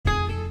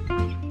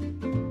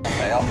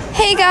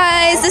Hey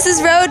guys, this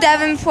is Ro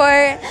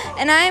Davenport,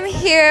 and I'm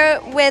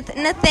here with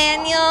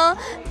Nathaniel,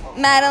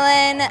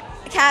 Madeline,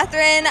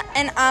 Catherine,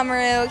 and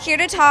Amaru, here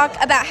to talk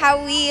about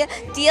how we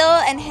deal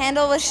and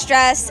handle with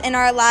stress in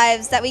our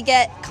lives that we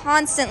get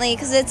constantly,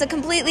 because it's a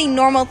completely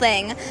normal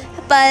thing.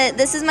 But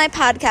this is my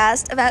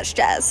podcast about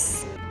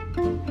stress.